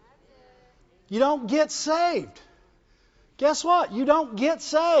 You don't get saved. Guess what? You don't get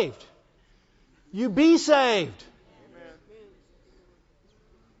saved. You be saved.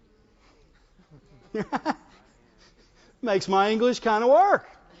 Makes my English kind of work.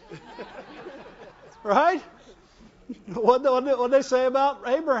 Right? What they say about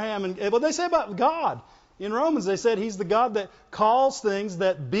Abraham and what they say about God. In Romans they said He's the God that calls things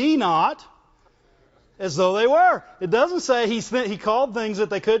that be not as though they were. It doesn't say He called things that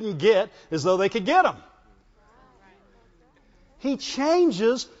they couldn't get as though they could get them. He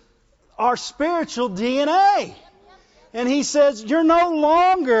changes our spiritual DNA. And He says, you're no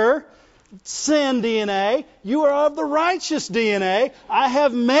longer sin DNA. You are of the righteous DNA. I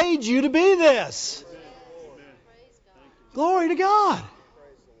have made you to be this. Glory to God.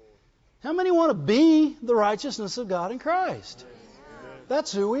 How many want to be the righteousness of God in Christ?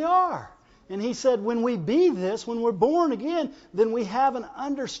 That's who we are. And He said when we be this, when we're born again, then we have an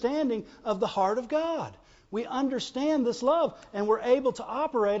understanding of the heart of God. We understand this love, and we're able to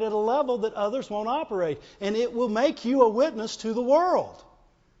operate at a level that others won't operate. And it will make you a witness to the world.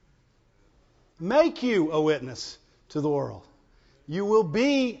 Make you a witness to the world. You will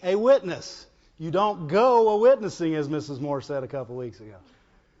be a witness. You don't go a witnessing, as Mrs. Moore said a couple weeks ago.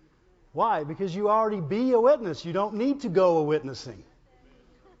 Why? Because you already be a witness. You don't need to go a witnessing.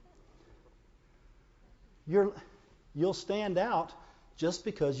 You'll stand out just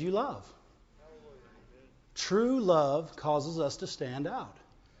because you love. True love causes us to stand out.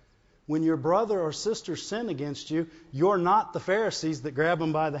 When your brother or sister sin against you, you're not the Pharisees that grab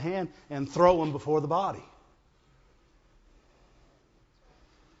them by the hand and throw them before the body.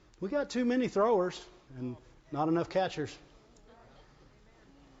 We got too many throwers and not enough catchers.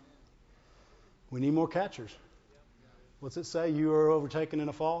 We need more catchers. What's it say? You are overtaken in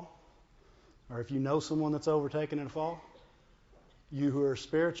a fall? Or if you know someone that's overtaken in a fall? You who are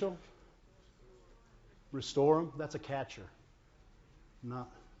spiritual, Restore them. That's a catcher, not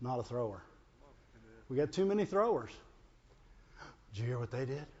a thrower. We got too many throwers. Did you hear what they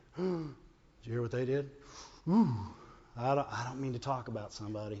did? Did you hear what they did? Ooh. I don't mean to talk about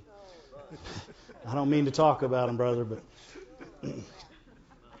somebody. I don't mean to talk about them, brother, but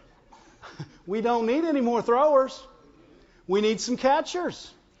we don't need any more throwers. We need some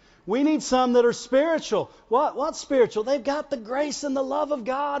catchers. We need some that are spiritual. What's spiritual? They've got the grace and the love of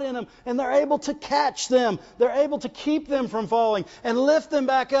God in them, and they're able to catch them. They're able to keep them from falling and lift them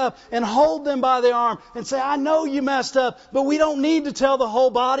back up and hold them by the arm and say, I know you messed up, but we don't need to tell the whole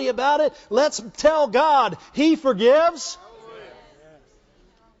body about it. Let's tell God. He forgives.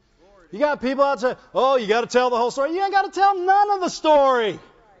 You got people out there, oh, you got to tell the whole story. You ain't got to tell none of the story.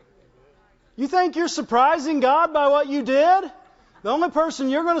 You think you're surprising God by what you did? The only person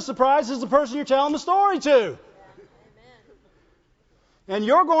you're going to surprise is the person you're telling the story to. And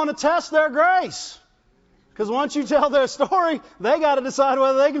you're going to test their grace. Because once you tell their story, they got to decide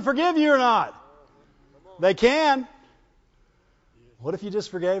whether they can forgive you or not. They can. What if you just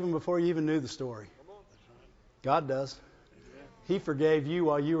forgave them before you even knew the story? God does. He forgave you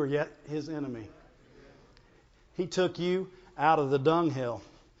while you were yet His enemy. He took you out of the dunghill.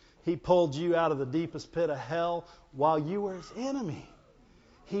 He pulled you out of the deepest pit of hell while you were His enemy.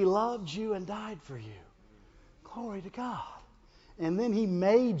 He loved you and died for you. Glory to God. And then He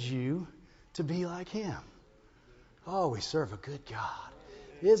made you to be like Him. Oh, we serve a good God.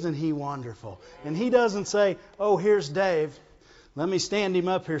 Isn't He wonderful? And He doesn't say, oh, here's Dave. Let me stand him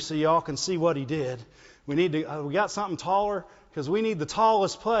up here so y'all can see what he did. We got something taller because we need the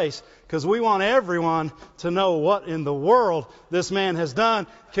tallest place because we want everyone to know what in the world this man has done.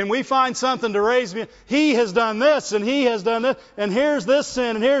 Can we find something to raise me? He has done this and he has done this and here's this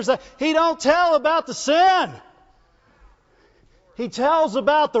sin and here's that. He don't tell about the sin. He tells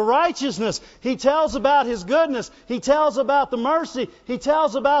about the righteousness. He tells about His goodness. He tells about the mercy. He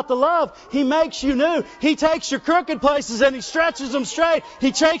tells about the love. He makes you new. He takes your crooked places and He stretches them straight.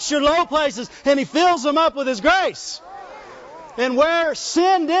 He takes your low places and He fills them up with His grace. And where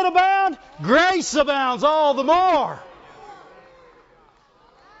sin did abound, grace abounds all the more.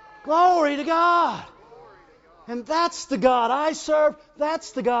 Glory to God. And that's the God I serve.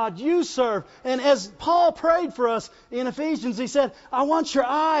 That's the God you serve. And as Paul prayed for us in Ephesians, he said, I want your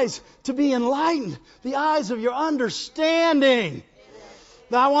eyes to be enlightened. The eyes of your understanding.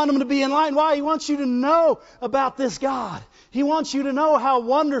 I want them to be enlightened. Why? He wants you to know about this God. He wants you to know how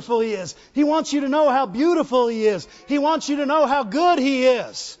wonderful He is. He wants you to know how beautiful He is. He wants you to know how good He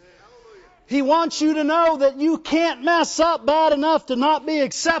is. He wants you to know that you can't mess up bad enough to not be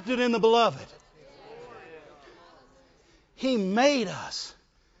accepted in the Beloved. He made us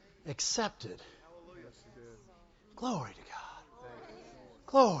accepted. Glory to God.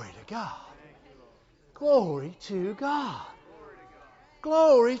 Glory to God. Glory to God.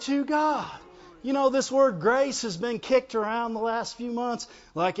 Glory to God. You know, this word grace has been kicked around the last few months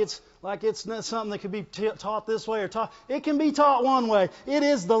like it's not something that could be taught this way or taught. It can be taught one way. It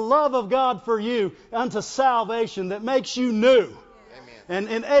is the love of God for you unto salvation that makes you new. And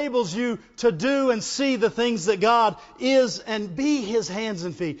enables you to do and see the things that God is and be His hands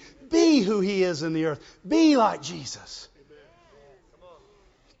and feet. Be who He is in the earth. Be like Jesus.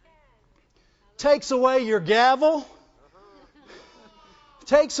 Takes away your gavel.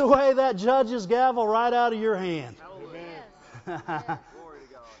 Takes away that judge's gavel right out of your hand.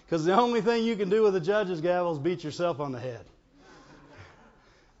 Because the only thing you can do with a judge's gavel is beat yourself on the head.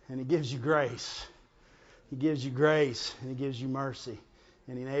 And He gives you grace. He gives you grace and He gives you mercy.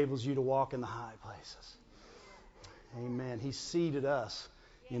 And He enables you to walk in the high places. Amen. He seated us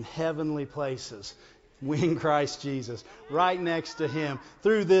in heavenly places in Christ Jesus, right next to Him,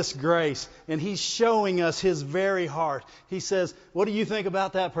 through this grace. And He's showing us His very heart. He says, what do you think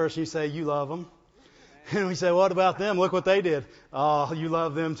about that person? You say, you love them. And we say, what about them? Look what they did. Oh, you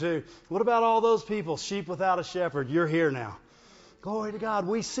love them too. What about all those people? Sheep without a shepherd. You're here now. Glory to God.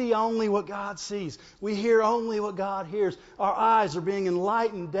 We see only what God sees. We hear only what God hears. Our eyes are being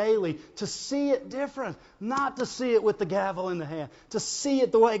enlightened daily to see it different. Not to see it with the gavel in the hand. To see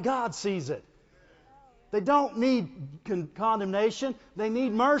it the way God sees it. They don't need condemnation. They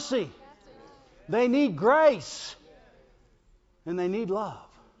need mercy. They need grace. And they need love.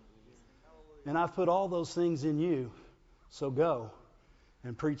 And I've put all those things in you. So go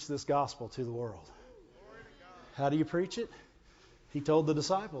and preach this gospel to the world. How do you preach it? He told the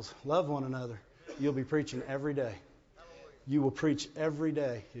disciples, love one another. You'll be preaching every day. You will preach every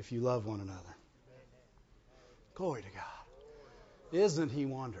day if you love one another. Glory to God. Isn't He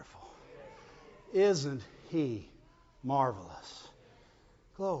wonderful? Isn't He marvelous?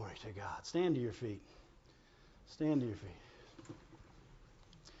 Glory to God. Stand to your feet. Stand to your feet.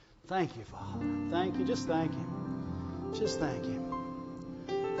 Thank you, Father. Thank you. Just thank Him. Just thank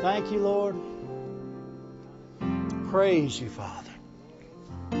Him. Thank you, Lord. Praise you, Father.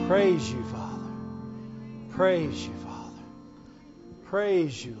 Praise you, Father. Praise you, Father.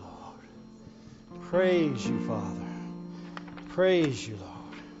 Praise you, Lord. Praise you, Father. Praise you, Lord.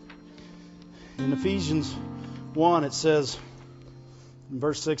 In Ephesians 1, it says, in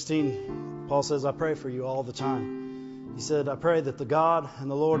verse 16, Paul says, I pray for you all the time. He said, I pray that the God and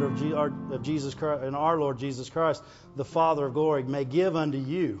the Lord of Jesus Christ, and our Lord Jesus Christ, the Father of glory, may give unto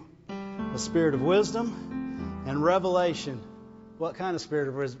you a spirit of wisdom and revelation. What kind of spirit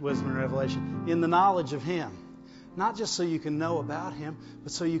of wisdom and revelation? In the knowledge of Him. Not just so you can know about Him,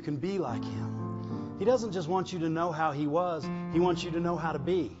 but so you can be like Him. He doesn't just want you to know how He was. He wants you to know how to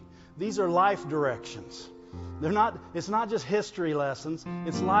be. These are life directions. It's not just history lessons.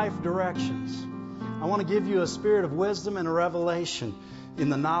 It's life directions. I want to give you a spirit of wisdom and a revelation in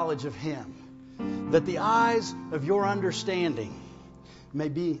the knowledge of Him. That the eyes of your understanding may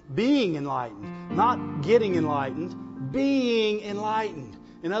be being enlightened. Not getting enlightened, being enlightened.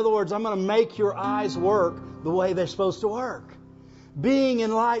 In other words, I'm going to make your eyes work the way they're supposed to work. Being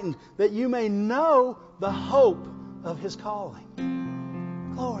enlightened, that you may know the hope of His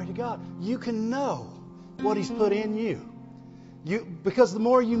calling. Glory to God. You can know what He's put in you. Because the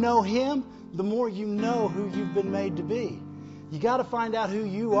more you know Him, the more you know who you've been made to be. You got to find out who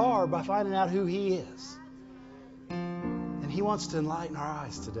you are by finding out who He is. And He wants to enlighten our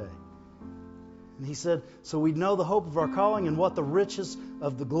eyes today. And He said, so we know the hope of our calling and what the riches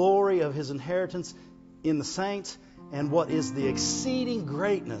of the glory of His inheritance in the saints and what is the exceeding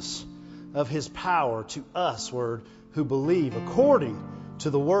greatness of His power to us, word, who believe according to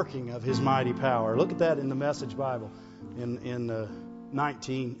the working of His mighty power. Look at that in the Message Bible in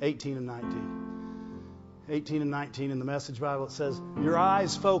 18 and 19. 18 and 19 in the Message Bible, it says, your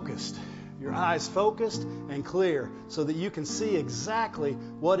eyes focused and clear so that you can see exactly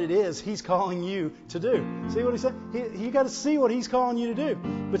what it is He's calling you to do. See what He said? You got to see what He's calling you to do.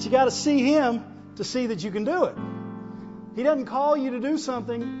 But you got to see Him to see that you can do it. He doesn't call you to do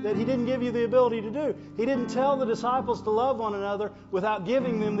something that He didn't give you the ability to do. He didn't tell the disciples to love one another without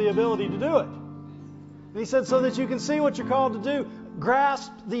giving them the ability to do it. And He said, so that you can see what you're called to do,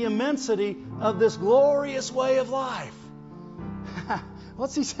 grasp the immensity of this glorious way of life.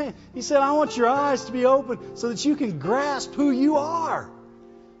 What's He saying? He said, I want your eyes to be open so that you can grasp who you are.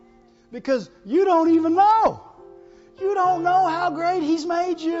 Because you don't even know. You don't know how great He's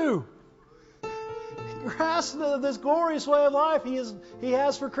made you. Grasp this glorious way of life He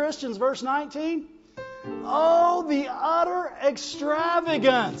has for Christians. Verse 19. Oh, the utter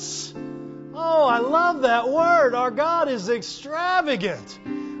extravagance. Oh, I love that word. Our God is extravagant.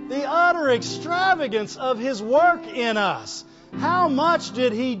 The utter extravagance of His work in us. How much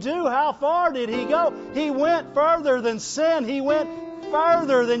did He do? How far did He go? He went further than sin. He went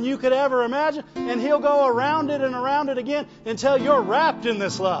further than you could ever imagine. And He'll go around it and around it again until you're wrapped in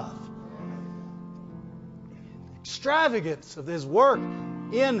this love. Extravagance of His work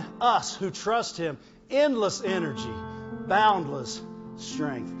in us who trust Him. Endless energy. Boundless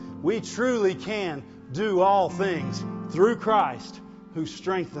strength. We truly can do all things through Christ who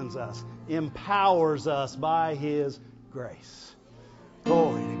strengthens us, empowers us by His grace.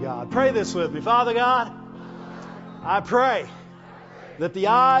 Glory to God. Pray this with me. Father God, I pray that the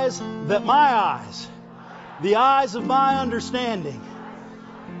eyes of my understanding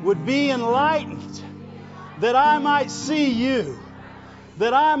would be enlightened, that I might see You,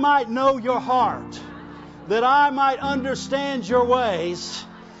 that I might know Your heart, that I might understand Your ways,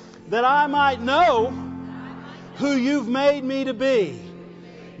 that I might know who You've made me to be,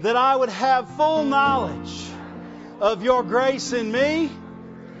 that I would have full knowledge of Your grace in me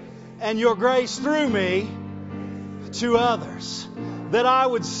and Your grace through me to others, that I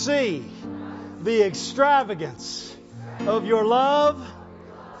would see the extravagance of Your love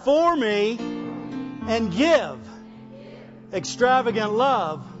for me and give extravagant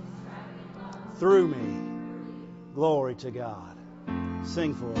love through me. Glory to God.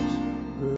 Sing for us.